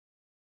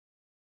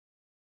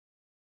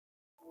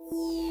You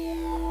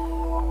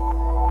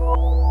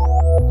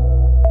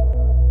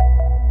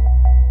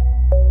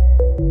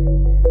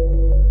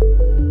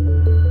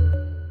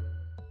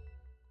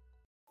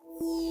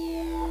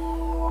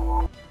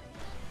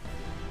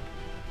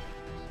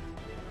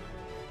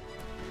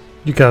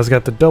guys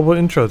got the double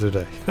intro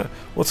today.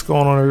 What's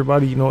going on,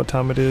 everybody? You know what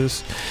time it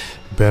is.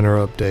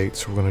 Banner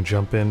updates. We're going to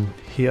jump in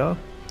here.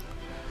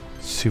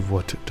 See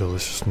what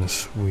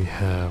deliciousness we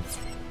have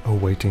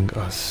awaiting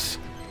us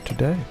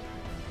today.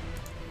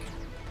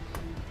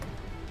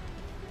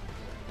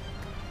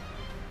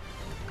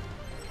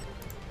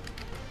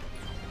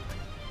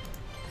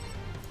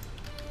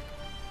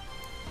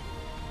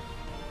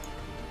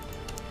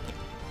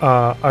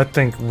 I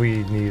think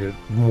we needed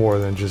more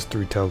than just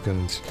 3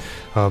 tokens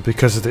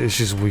because of the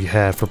issues we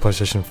had for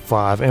PlayStation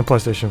 5 and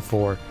PlayStation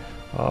 4.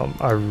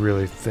 I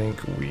really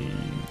think we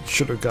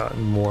should have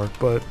gotten more,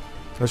 but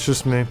that's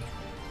just me.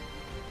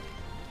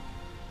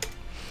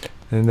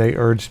 And they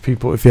urged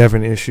people, if you have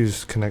any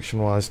issues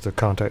connection-wise, to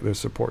contact their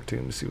support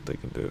team to see what they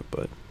can do.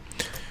 But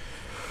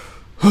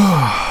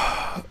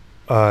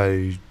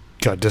I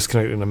got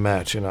disconnected in a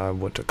match and I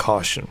went to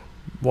caution.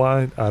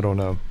 Why? I don't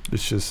know.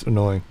 It's just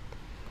annoying.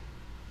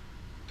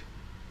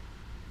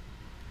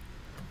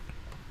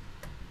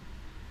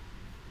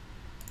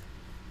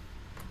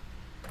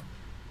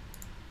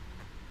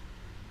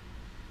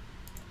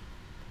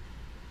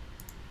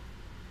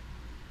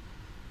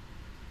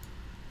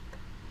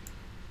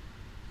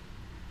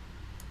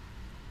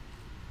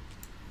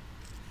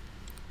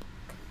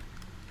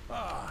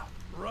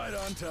 Right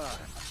on time.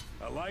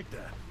 I like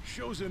that.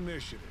 Shows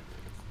initiative.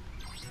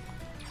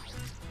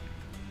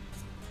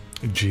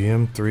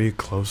 GM3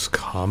 close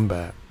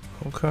combat.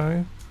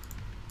 Okay.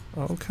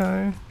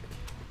 Okay.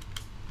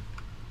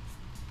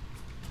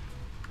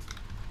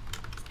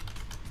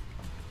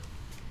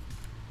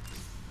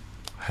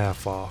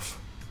 Half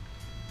off.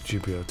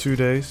 GBO2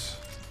 Days.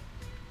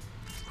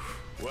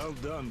 Well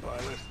done,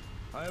 pilot.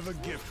 I have a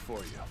gift for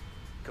you.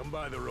 Come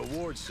by the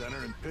reward center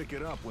and pick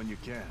it up when you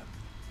can.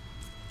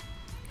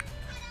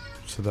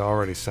 So that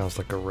already sounds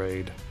like a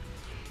raid.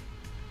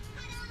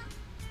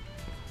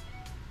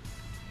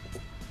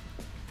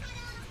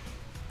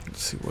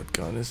 Let's see, what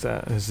gun is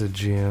that? Is it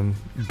GM,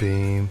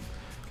 Beam,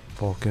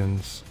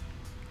 Vulcans?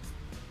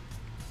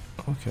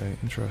 Okay,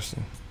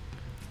 interesting.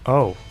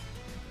 Oh.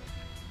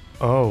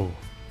 Oh.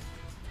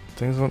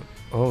 Things gonna,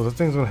 oh, that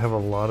thing's gonna have a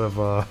lot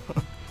of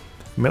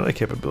melee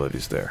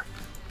capabilities there.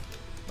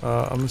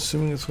 I'm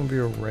assuming it's gonna be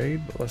a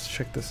raid, but let's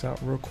check this out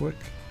real quick.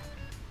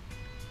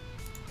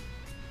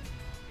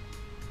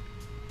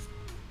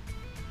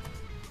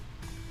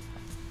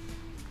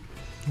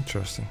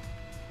 Interesting.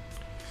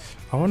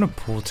 I want to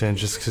pull 10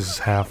 just because it's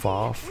half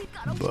off,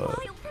 but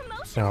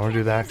I want to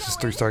do that because it's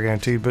 3-star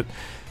guaranteed, but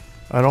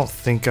I don't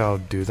think I'll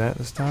do that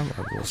this time.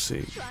 We'll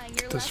see.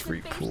 Get this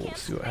free pool,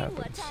 see what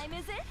happens.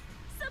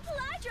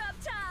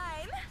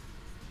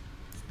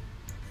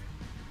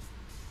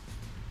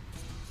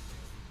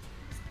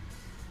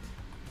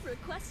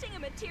 Requesting a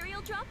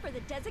material drop for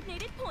the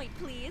designated point,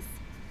 please.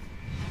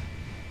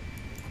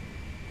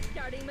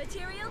 Starting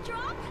material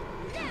drop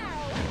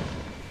now.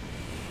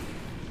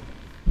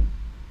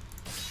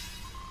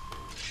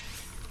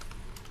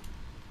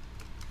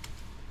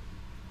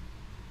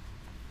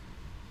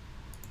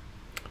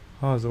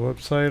 Oh, is the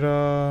website,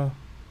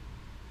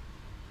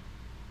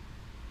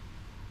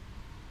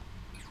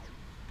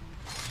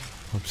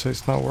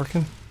 website's not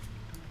working?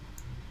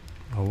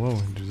 Oh, well,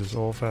 we can do this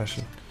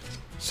old-fashioned.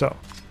 So,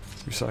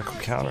 recycle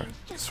counter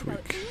this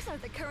week. These are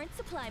the current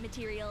supply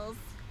materials.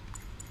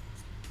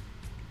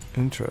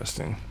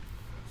 Interesting.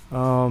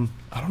 I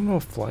don't know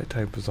if flight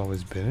type has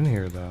always been in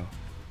here, though.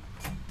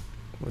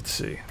 Let's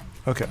see.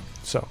 Okay,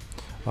 so,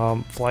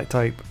 flight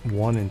type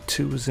 1 and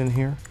 2 is in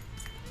here.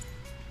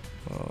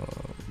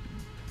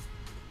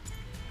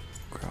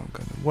 Ground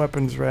gun and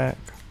weapons rack.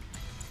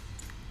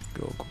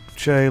 Gouf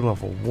J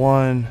level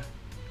 1.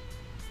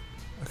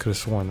 I could have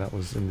sworn that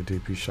was in the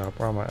DP shop.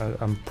 Or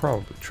I'm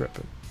probably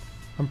tripping.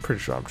 I'm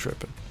pretty sure I'm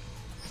tripping.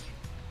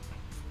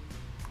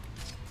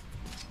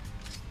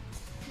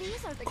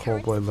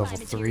 Cold Blade level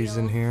 3's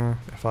in here.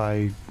 If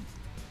I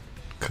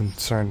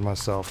concerned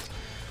myself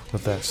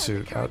with that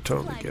suit, I would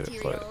totally get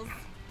it, but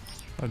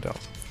I don't.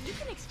 You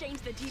can exchange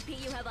the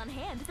GP you have on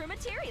hand for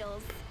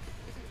materials.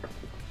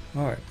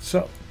 Alright,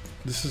 so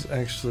this is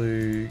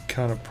actually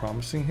kind of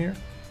promising here.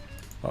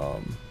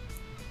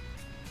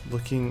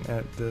 Looking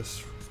at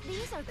this,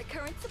 These are the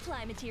current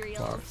supply materials.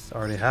 well, I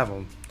already have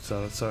them,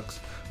 so that sucks.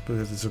 But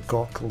there's a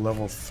Zogok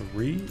level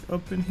 3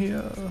 up in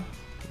here.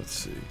 Let's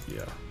see,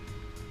 yeah.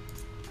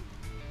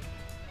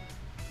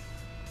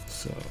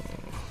 So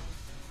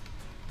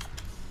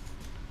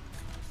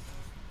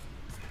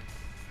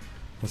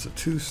that's a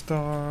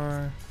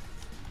 2-star.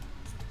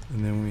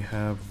 And then we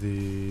have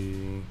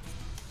the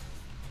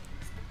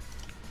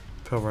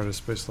Pale Rider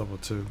Space level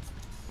 2.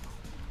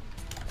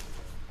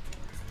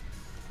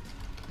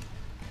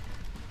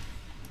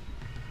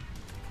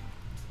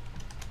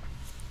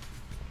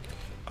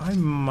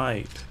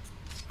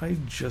 I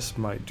just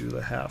might do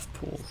the half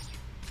pull.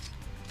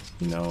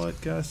 You know what,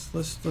 guys?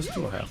 Let's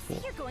do a half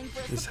full. You're going for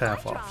a It's supply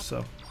half drop. off,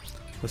 so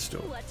let's do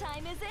it. What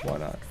time is it? Why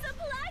not?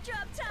 Supply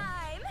drop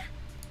time!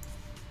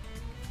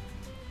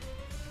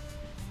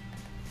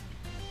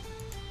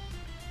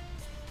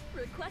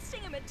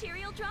 Requesting a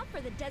material drop for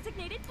the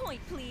designated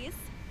point, please.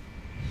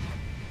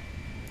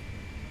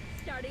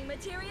 Starting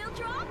material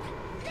drop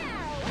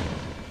now!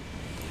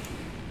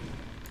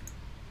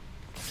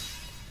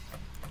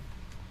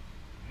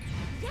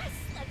 Yes,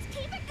 let's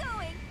keep it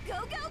going! Go,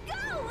 go,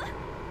 go!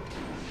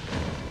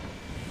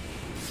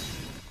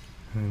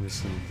 And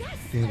listen, Yes,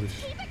 English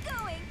let's keep it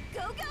going!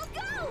 Go, go,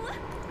 go!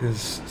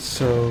 is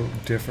so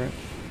different.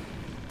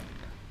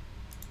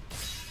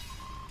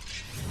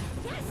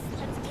 Yes,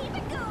 let's keep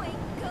it going!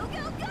 Go,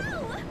 go,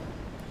 go!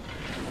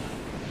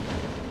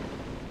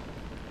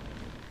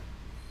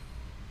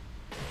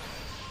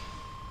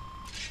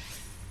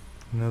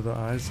 Another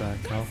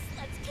Isaac, huh? Yes,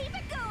 let's keep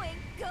it going!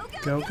 Go,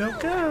 Go, go, go,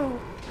 go!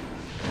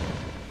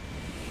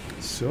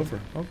 Silver,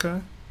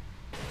 okay.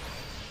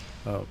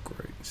 Oh,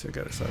 great. See, I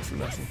got excited for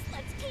nothing. Yes,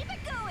 let's keep it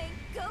going!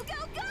 Go,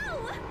 go,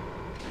 go!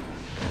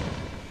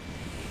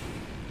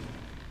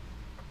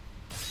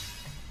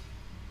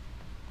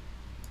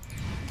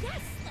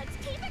 Yes, let's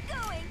keep it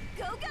going!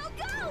 Go, go,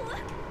 go!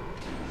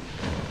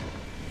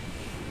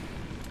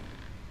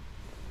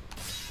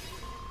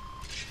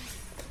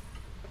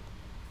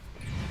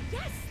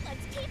 Yes,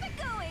 let's keep it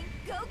going!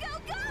 Go, go,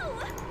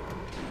 go!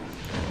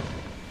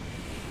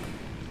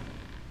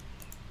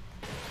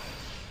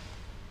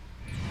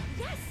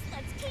 Yes,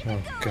 let's keep Oh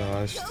it going!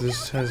 gosh, Go,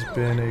 this go, has go!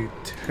 been a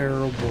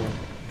terrible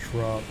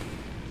drop.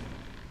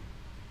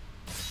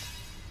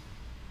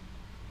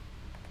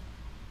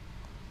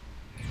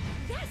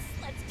 Yes,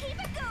 let's keep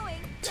it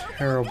going! Go, go,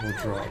 Terrible go!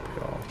 drop,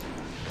 y'all.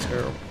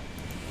 Terrible.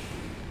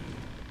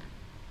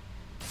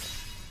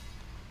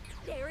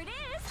 There it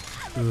is!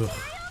 A Ugh.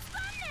 material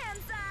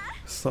bonanza!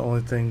 It's the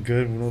only thing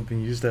good. We don't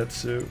even use that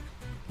suit.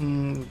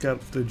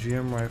 Got the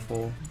GM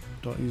rifle.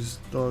 Don't use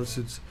those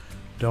suits.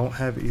 Don't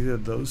have either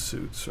of those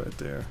suits right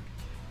there.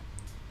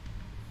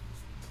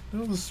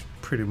 That was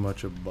pretty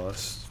much a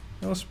bust.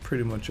 But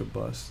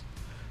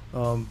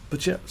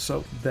yeah,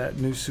 so that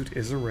new suit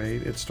is a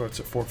raid. It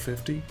starts at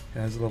 450. It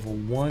has level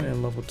 1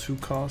 and level 2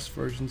 cost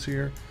versions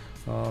here.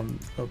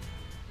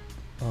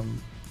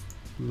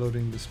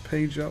 Loading this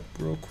page up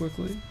real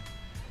quickly.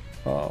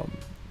 As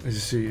you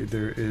see,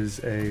 there is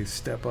a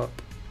step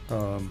up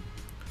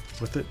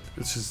with it.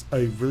 It's just,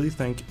 I really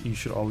think you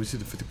should always do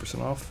the 50%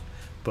 off.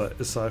 But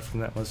aside from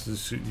that, unless it's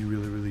a suit you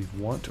really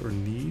want or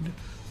need,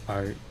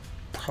 I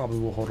probably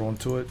will hold on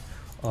to it.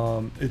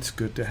 It's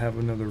good to have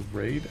another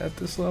raid at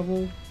this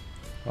level.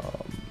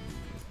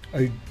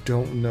 I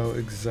don't know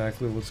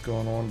exactly what's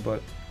going on,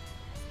 but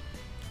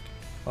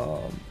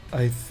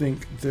I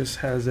think this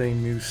has a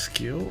new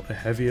skill, a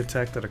heavy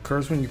attack that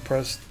occurs when you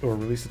press or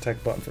release the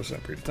attack button for a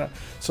certain period of time.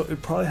 So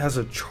it probably has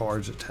a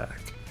charge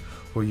attack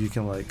where you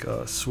can like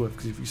swift.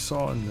 Because if you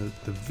saw in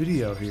the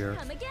video here,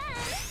 Come again!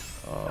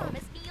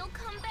 Promise me you'll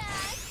come back!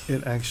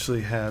 it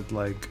actually had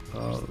like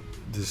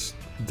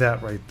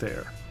that right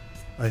there.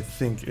 I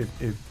think it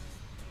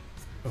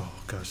oh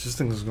gosh, this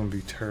thing is going to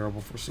be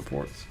terrible for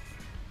supports.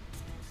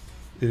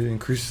 It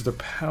increases the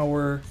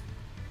power.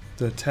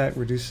 The attack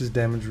reduces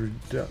damage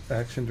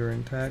action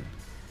during attack.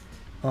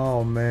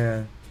 Oh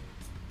man,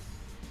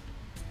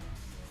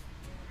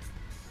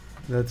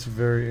 that's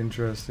very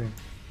interesting.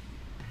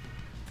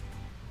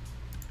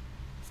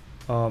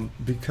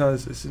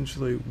 Because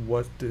essentially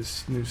what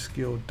this new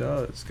skill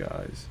does,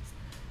 guys,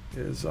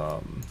 is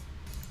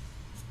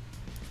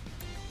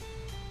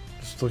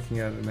just looking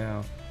at it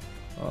now.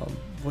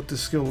 What this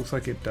skill looks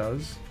like it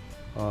does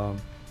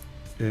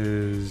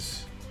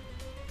is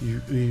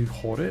you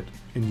hold it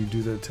and you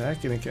do the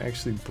attack, and it can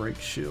actually break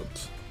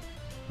shields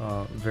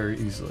very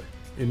easily.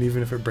 And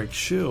even if it breaks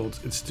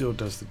shields, it still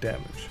does the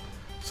damage.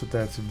 So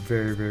that's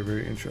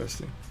very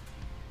interesting.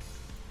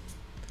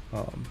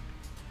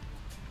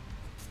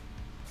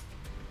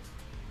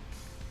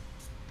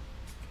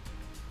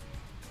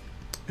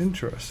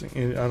 Interesting.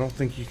 And I don't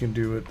think you can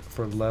do it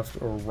for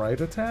left or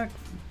right attack,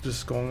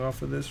 just going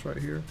off of this right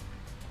here.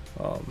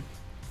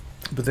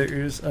 But there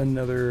is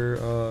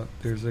another,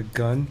 there's a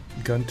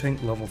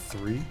Guntank level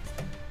 3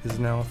 is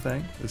now a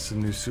thing. It's a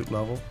new suit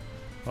level.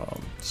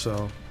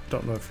 So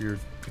don't know if you're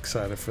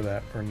excited for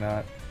that or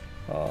not.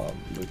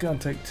 The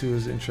Guntank 2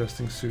 is an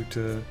interesting suit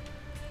to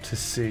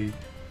see.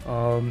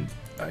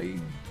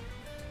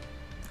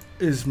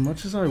 As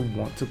much as I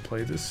want to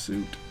play this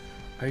suit,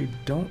 I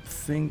don't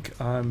think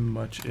I'm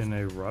much in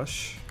a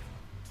rush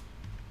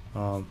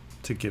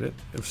to get it.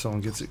 If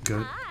someone gets it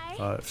good.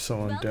 If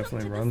someone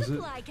definitely runs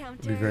it,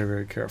 be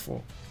very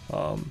careful.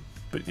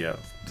 But yeah,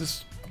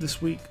 this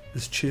week,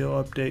 this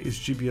chill update is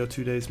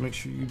GBO2 Days. Make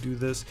sure you do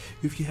this.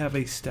 If you have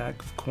a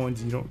stack of coins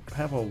and you don't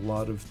have a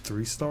lot of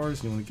 3 stars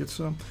and you want to get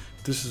some,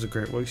 this is a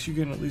great way. So you're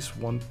getting at least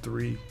 1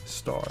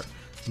 3-star.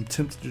 I'm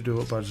tempted to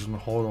do it, but I just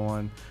want to hold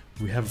on.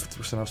 We have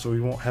 50% off, so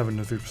we won't have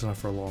another 3% off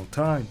for a long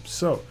time.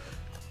 So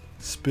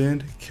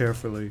spend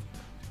carefully.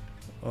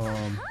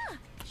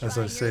 As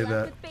I say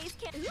that,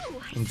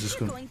 I'm just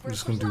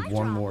gonna do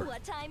one more.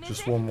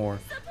 Just one more.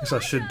 I guess I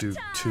should do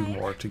 2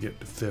 more to get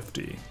to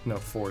 50. No,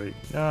 40.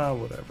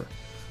 Whatever.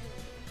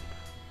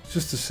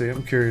 Just to see.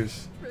 I'm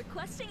curious.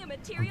 I'm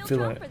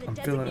feeling it. I'm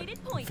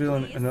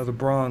feeling it. Another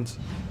bronze.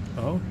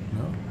 Oh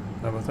no.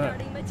 How about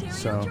that?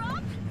 So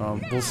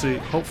we'll see.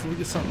 Hopefully we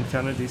get something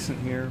kind of decent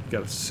here.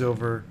 Got a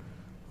silver.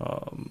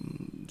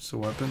 So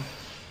weapon.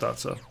 Thought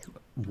so.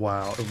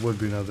 Wow, it would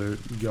be another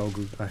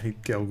Gelgoose. I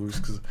hate Gelgoose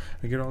because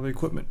I get all the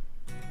equipment.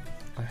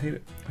 I hate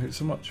it. I hate it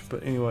so much.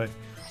 But anyway,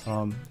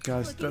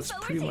 guys, that's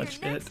pretty much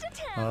it.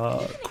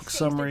 Quick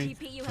summary.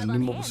 The new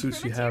mobile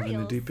suits you have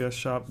in the DPS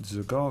shop.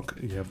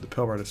 Zogok, you have the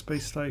Pale Rider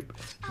Space type.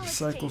 The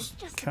Cycles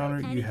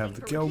counter, you have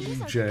the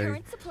Gelgoose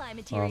J.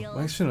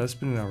 Actually, no, that's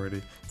been in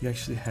already. You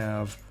actually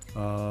have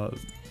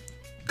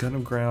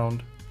Gundam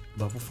Ground,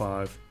 level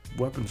 5.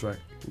 Weapons rack,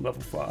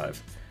 level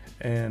 5.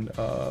 And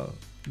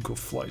Gouf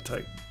Flight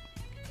type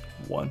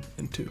 1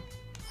 and 2.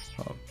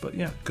 But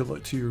yeah, good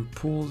luck to your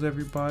pools,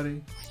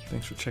 everybody.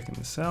 Thanks for checking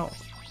this out.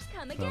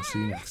 And I'll see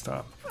you next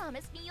time.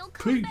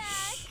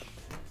 Peace.